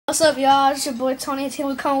What's up, y'all? It's your boy Tony-anator.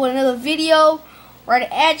 We come with another video right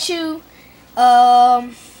at you.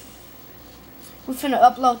 We're finna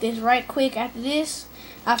upload this right quick after this.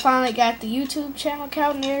 I finally got the YouTube channel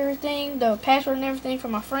account and everything, the password and everything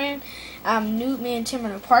from my friend. Me and Tim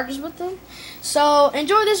are partners with them. So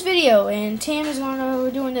enjoy this video, and Tim is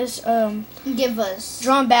we're doing this give us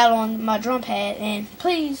drum battle on my drum pad, and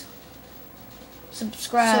please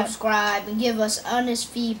subscribe and give us honest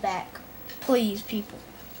feedback. Please, people.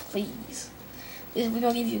 Please. We're going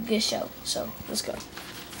to give you a good show. So, let's go.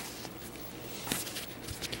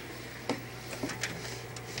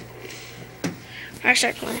 Alright,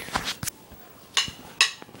 start playing.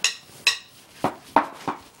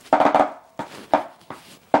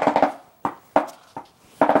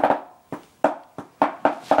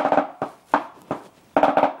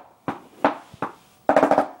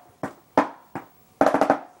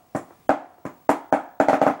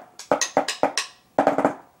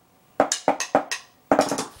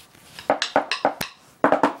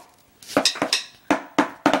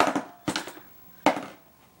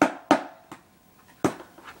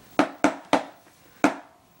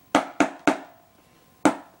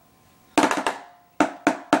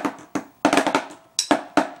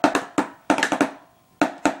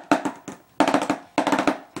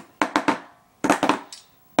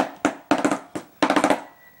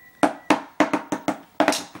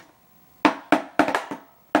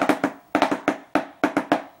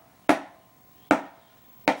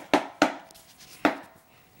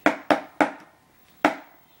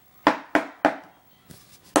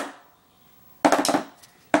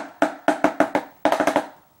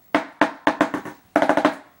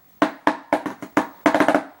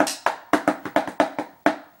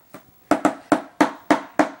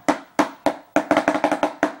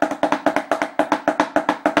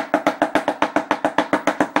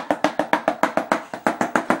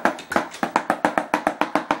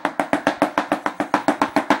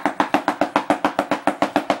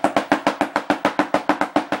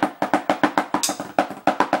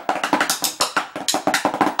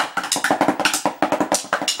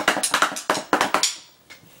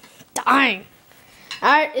 Dang.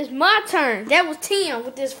 Alright, it's my turn. That was Tim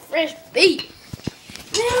with this fresh beat.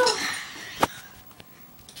 Now,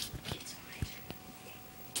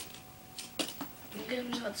 I'm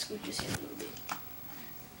just about to scoop this in a little bit.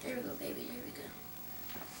 There we go, baby. There we go.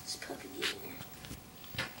 This puppy get in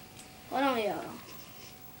there. Hold on, y'all.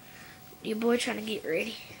 Your boy trying to get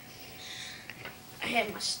ready. I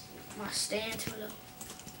had my stand to it.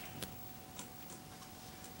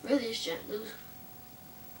 Really, it's just loose.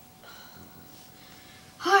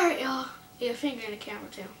 Alright, y'all. Your finger in the camera,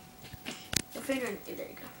 too. Your finger in there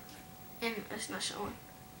you go. And it's not showing.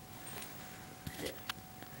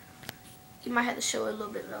 You might have to show it a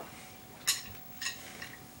little bit, though.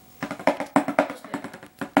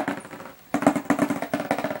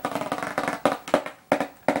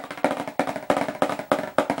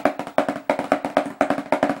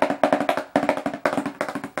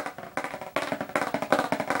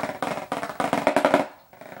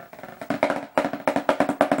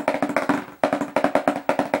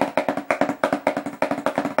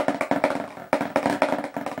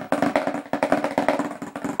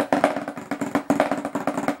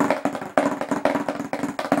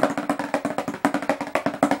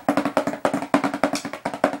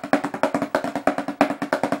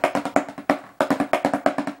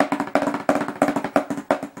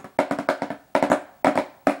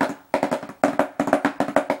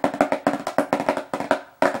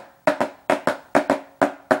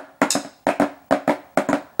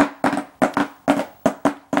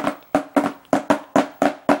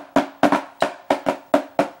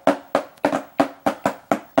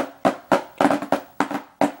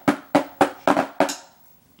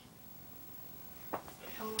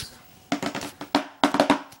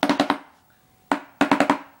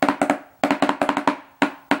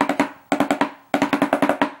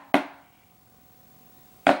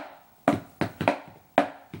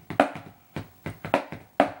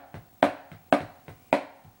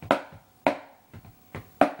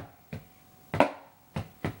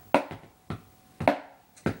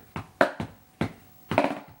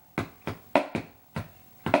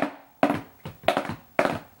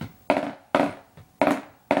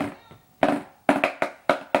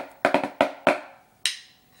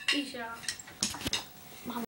 Peace, y'all.